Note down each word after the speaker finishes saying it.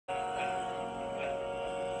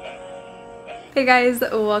Hey guys,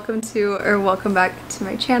 welcome back to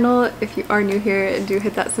my channel. If you are new here, do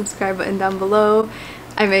hit that subscribe button down below.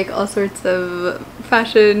 I make all sorts of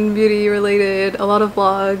fashion, beauty related, a lot of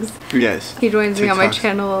vlogs. Yes. He joins me on my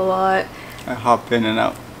channel a lot. I hop in and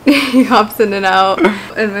out. He hops in and out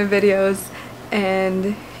in my videos.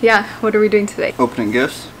 And yeah, what are we doing today? Opening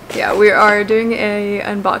gifts. Yeah, we are doing a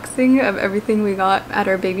unboxing of everything we got at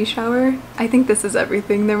our baby shower. I think this is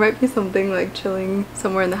everything. There might be something like chilling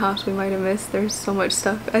somewhere in the house we might have missed. There's so much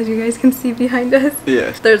stuff, as you guys can see behind us.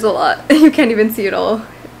 Yes. There's a lot. You can't even see it all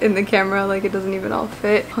in the camera, like it doesn't even all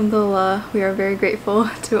fit. Alhamdulillah, we are very grateful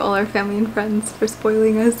to all our family and friends for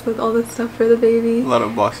spoiling us with all this stuff for the baby. A lot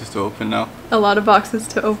of boxes to open now. A lot of boxes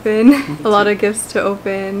to open, a lot of gifts to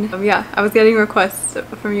open. Yeah, I was getting requests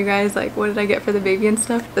from you guys like, what did I get for the baby and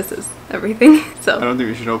stuff? This is everything. So I don't think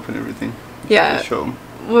we should open everything. Yeah. Just show them.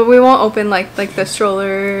 Well, we won't open like the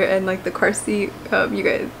stroller and like the car seat. You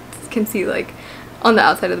guys can see like on the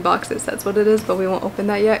outside of the box it says what it is, but we won't open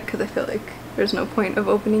that yet because I feel like there's no point of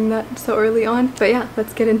opening that so early on. But yeah,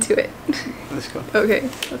 let's get into it. Let's go. Okay,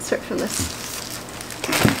 let's start from this.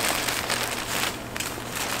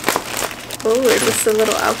 Oh, is this a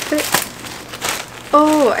little outfit?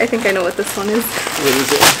 Oh, I think I know what this one is. What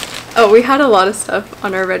is it? Oh, we had a lot of stuff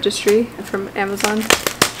on our registry from Amazon.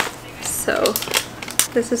 So,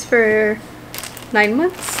 this is for 9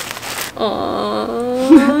 months.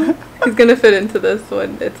 Aww. He's gonna fit into this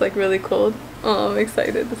one. It's like really cold. Oh, I'm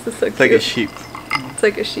excited. This is so cute. It's like a sheep. It's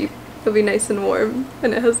like a sheep. It'll be nice and warm.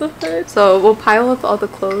 And it has a hood. So, we'll pile up all the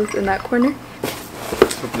clothes in that corner.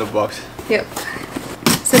 Open the box. Yep.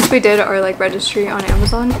 Since we did our like registry on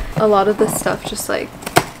Amazon, a lot of this stuff just like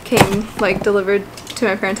came like delivered to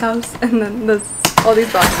my parents' house, and then all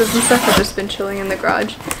these boxes and stuff have just been chilling in the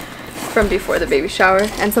garage from before the baby shower.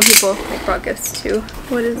 And some people like brought gifts too.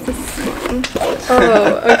 What is this one?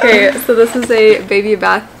 Oh, okay. So this is a baby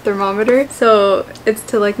bath thermometer. So it's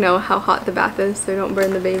to like know how hot the bath is so you don't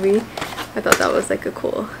burn the baby. I thought that was like a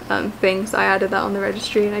cool thing, so I added that on the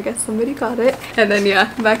registry, and I guess somebody got it. And then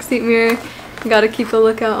yeah, backseat mirror. Gotta keep a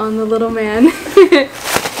lookout on the little man. Here,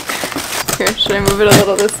 should I move it a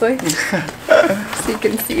little this way? So you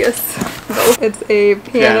can see us. No, it's a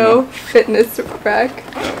piano fitness rack.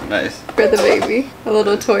 Oh, nice. For the baby. A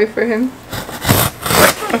little toy for him.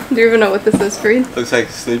 Do you even know what this is, Fareed? Looks like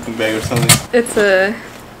a sleeping bag or something. It's a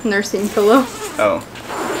nursing pillow. Oh.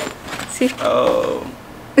 See? Oh.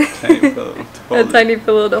 Tiny pillow. A tiny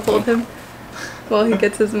pillow to hold him while he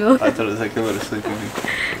gets his milk. I thought it was like a little sleeping bag.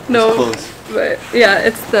 No, close. But yeah,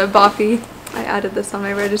 it's the Boppy. I added this on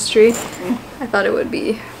my registry. I thought it would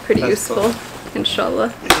be pretty useful,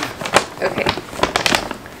 inshallah. Okay,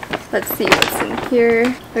 let's see what's in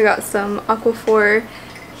here. I got some Aquaphor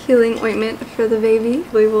healing ointment for the baby.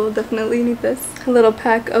 We will definitely need this. A little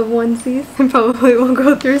pack of onesies. I probably won't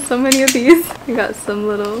go through so many of these. I got some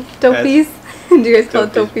little dopies. Do you guys call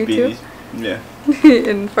it dopey too? Yeah.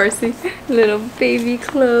 In Farsi. Little baby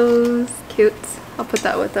clothes. Cute. I'll put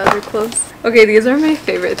that with the other clothes. Okay, these are my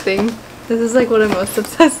favorite thing. This is like what I'm most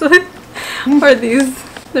obsessed with. Are these.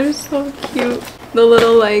 They're so cute. The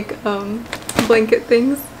little like blanket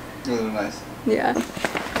things. Those are nice. Yeah.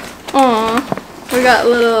 Aww. We got a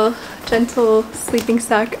little gentle sleeping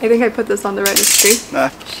sack. I think I put this on the registry.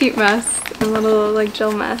 Sheet mask and little like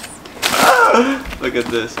gel mask. Look at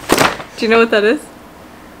this. Do you know what that is?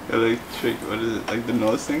 Electric, what is it? Like the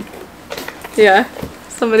nose thing? Yeah.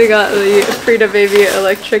 Somebody got the Frida baby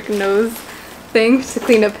electric nose thing to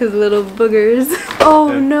clean up his little boogers.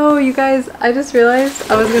 Oh no, you guys, I just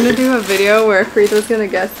realized I was gonna do a video where Fareed was gonna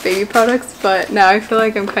guess baby products, but now I feel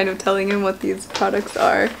like I'm kind of telling him what these products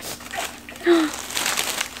are.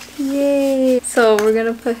 Yay! So we're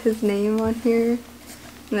gonna put his name on here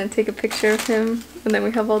and then take a picture of him, and then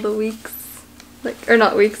we have all the weeks, like, or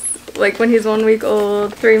not weeks, like when he's 1 week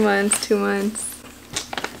old, 3 months, 2 months.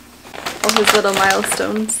 All his little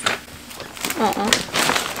milestones. I'm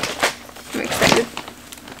excited.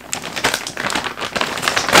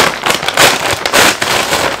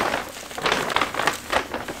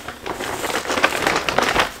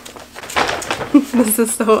 This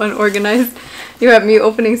is so unorganized. You have me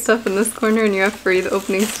opening stuff in this corner, and you have Fareed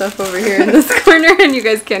opening stuff over here in this corner, and you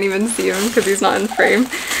guys can't even see him because he's not in frame.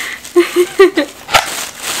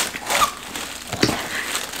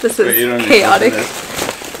 This is chaotic.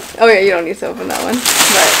 Oh yeah, you don't need to open that one.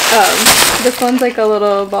 But this one's like a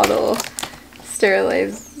little bottle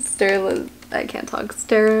I can't talk.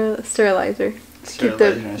 Sterilizer. To keep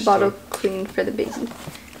the bottle clean for the baby.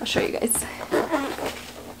 I'll show you guys.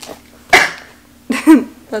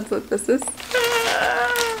 That's what this is.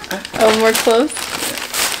 Oh, more close.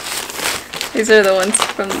 These are the ones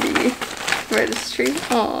from the registry.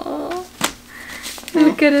 Aww.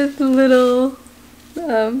 Look at his little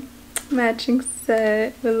matching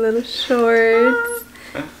set with little shorts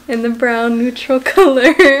in the brown neutral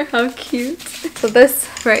color. How cute. So this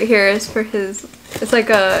right here is for his, it's like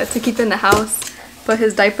a, to keep in the house, but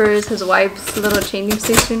his diapers, his wipes, the little changing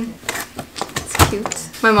station. It's cute.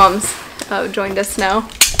 My mom's joined us now.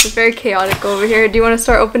 It's very chaotic over here. Do you want to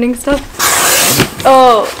start opening stuff?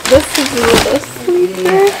 Oh, this is a little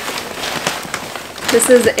sleeper. This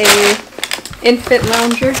is a infant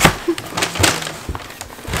lounger.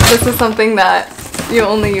 This is something that you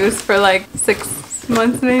only use for like 6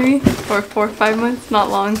 months maybe, or 4 or 5 months, not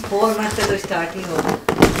long. 4 months to start ही होगा,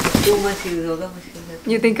 2 months use होगा मुश्किल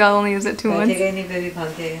से. You think I'll only use it 2 months? भागेगा नहीं baby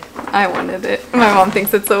भागेगा. I wanted it. My mom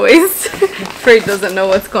thinks it's a waste. Fred doesn't know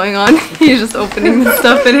what's going on. He's just opening the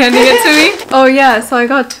stuff and handing it to me. Oh yeah, so I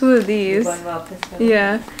got 2 of these. One वापस कर.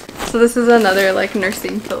 Yeah. So this is another like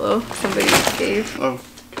nursing pillow somebody gave. Oh,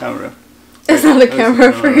 camera. It's not a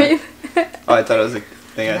camera for right? it. Oh, I thought it was a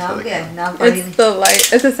thing. I saw नाम the क्या है? camera. नाम पढ़ी It's the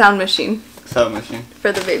light. It's a sound machine Sound machine.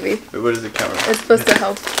 for the baby. Wait, what is the camera? It's supposed to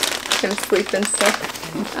help him sleep and stuff.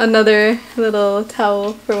 Another little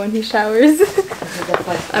towel for when he showers.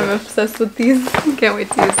 नहीं. I'm obsessed with these. Can't wait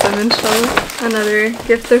to use them inshallah. Another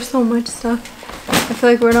gift. There's so much stuff. I feel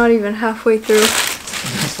like we're not even halfway through.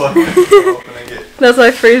 That's why I'm opening it. That's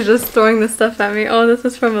why Freya's just throwing the stuff at me. Oh, this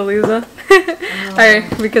is from Eliza.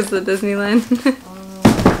 Because of Disneyland.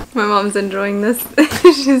 My mom's enjoying this.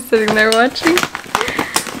 She's sitting there watching.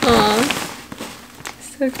 Aw.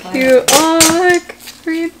 So cute. Oh, look.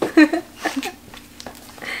 Read.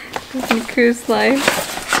 Disney Cruise Line.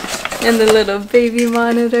 And the little baby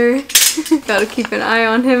monitor. Gotta keep an eye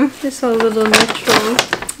on him. Just a little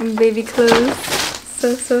natural baby clothes.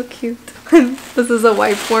 So cute. This is a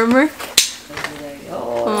wipe warmer.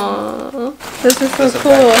 Aww. This is so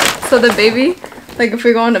cool. So the baby, like if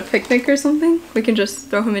we go on a picnic or something, we can just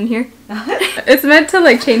throw him in here. It's meant to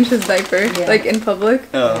like change his diaper, like in public.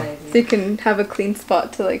 Oh. So you can have a clean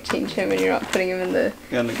spot to like change him and you're not putting him in the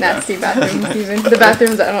Yeah, on the nasty grass. bathrooms even. The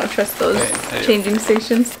bathrooms, I don't trust those Hey. changing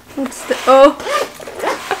stations. What's the, oh.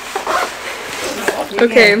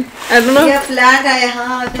 Okay, I don't know. ये plant आया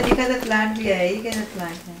हाँ उसने लिखा था plant भी है ये कैसा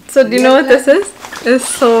plant है? So do you know what this is? It's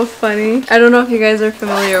so funny. I don't know if you guys are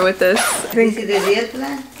familiar with this. This is a real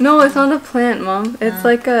plant? No, it's not a plant, Mom. It's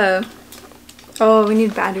like a... Oh, we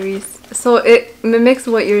need batteries. So it mimics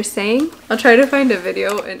what you're saying. I'll try to find a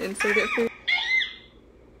video and insert it for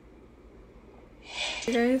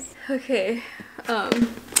you guys. Okay.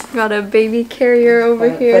 Got a baby carrier over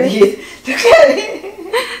here.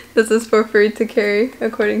 This is for free to carry,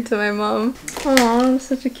 according to my mom. Aw,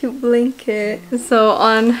 such a cute blanket. So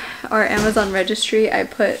on our Amazon registry, I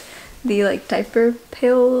put the like diaper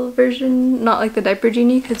pail version, not like the diaper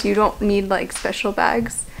genie, because you don't need like special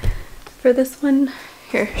bags for this one.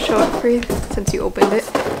 Here, show it for you since you opened it.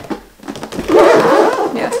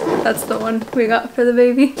 Yeah, that's the one we got for the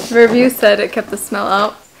baby. Review said it kept the smell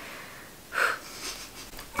out.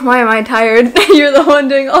 Why am I tired? You're the one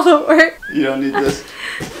doing all the work. You don't need this.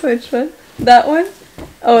 Which one? That one?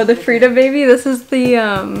 Oh, the Frida baby. This is the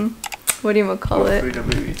what do you call it? Frida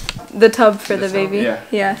baby. The tub for the This one? baby.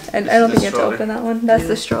 Yeah. And This I don't is think you have the to stroller. open that one. That's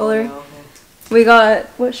the stroller. We got,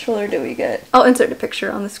 what stroller did we get? I'll insert a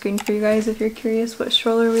picture on the screen for you guys if you're curious what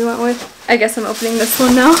stroller we went with. I guess I'm opening this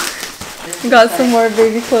one now. We got some more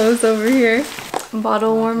baby clothes over here.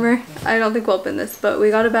 Bottle warmer. I don't think we'll open this, but we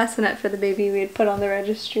got a bassinet for the baby we had put on the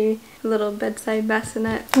registry. A little bedside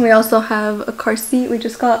bassinet. We also have a car seat. We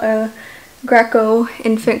just got a Greco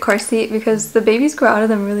infant car seat because the babies grow out of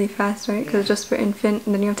them really fast, right? Because it's just for infant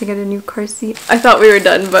and then you have to get a new car seat. I thought we were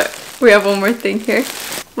done, but we have one more thing here.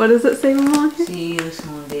 What does it say, Mom? See you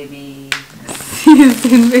soon, baby. See you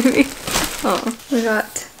soon, baby. Oh, we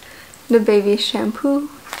got the baby shampoo.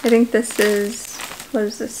 I think this is, what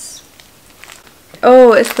is this?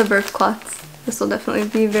 Oh, it's the birth cloths. This will definitely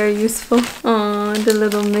be very useful. Aw, the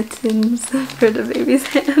little mittens for the baby's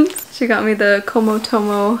hands. She got me the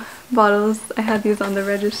Komotomo bottles. I had these on the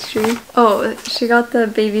registry. Oh, she got the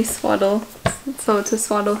baby swaddle. So to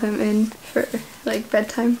swaddle him in for like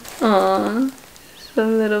bedtime. Aw.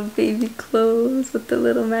 Some little baby clothes with the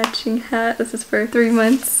little matching hat. This is for 3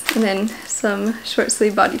 months. And then some short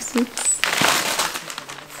sleeve bodysuits.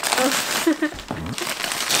 Oh.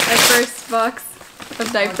 My first box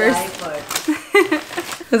of diapers.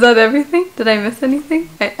 Is that everything? Did I miss anything?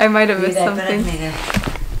 I might have missed something.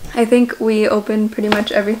 I think we opened pretty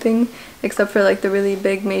much everything except for like the really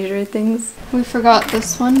big major things. We forgot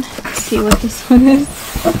this one. Let's see what this one is.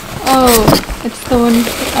 Oh, it's the one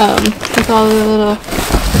with all the little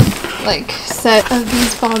like set of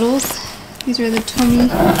these bottles. These are the Tommy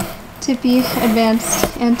Tippy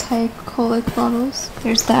Advanced Anti-Colic bottles.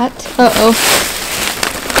 There's that. Uh-oh.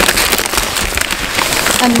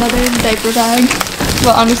 Another diaper bag.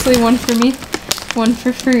 Well, honestly, one for me, one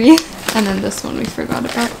for free. And then this one we forgot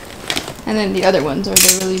about. And then the other ones are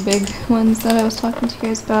the really big ones that I was talking to you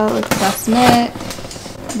guys about, like the bassinet,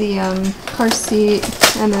 the car seat,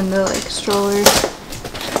 and then the like stroller.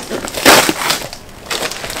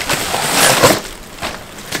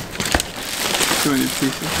 Too many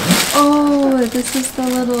pieces. Oh, this is the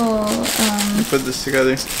little You put this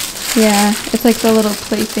together. yeah, it's like the little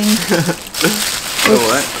play thing. Oh,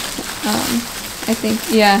 what? I think,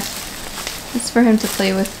 yeah, it's for him to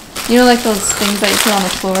play with. You know, like those things that you put on the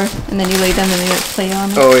floor, and then you lay them and they like play on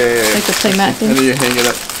it? Oh, yeah. Like the play mat thing? And then you hang it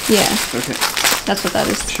up. Yeah, Okay. that's what that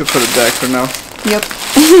is. Should put it back for now. Yep,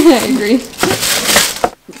 I agree.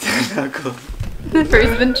 Not cool.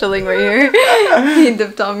 Furry's been chilling right here. He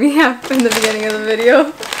dipped on me half in the beginning of the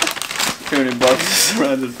video. Too many boxes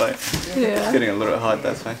surrounded by. Yeah. It's getting a little hot,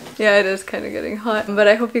 that's fine. Yeah, it is kind of getting hot. But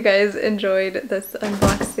I hope you guys enjoyed this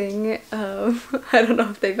unboxing. I don't know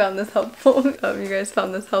if they found this helpful. You guys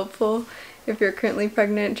found this helpful. If you're currently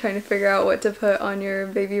pregnant, trying to figure out what to put on your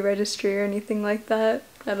baby registry or anything like that.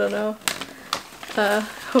 I don't know.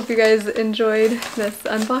 Hope you guys enjoyed this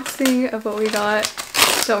unboxing of what we got.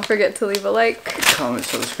 Don't forget to leave a like. Comment,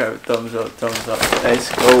 subscribe, thumbs up, thumbs up. Let's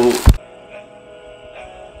go.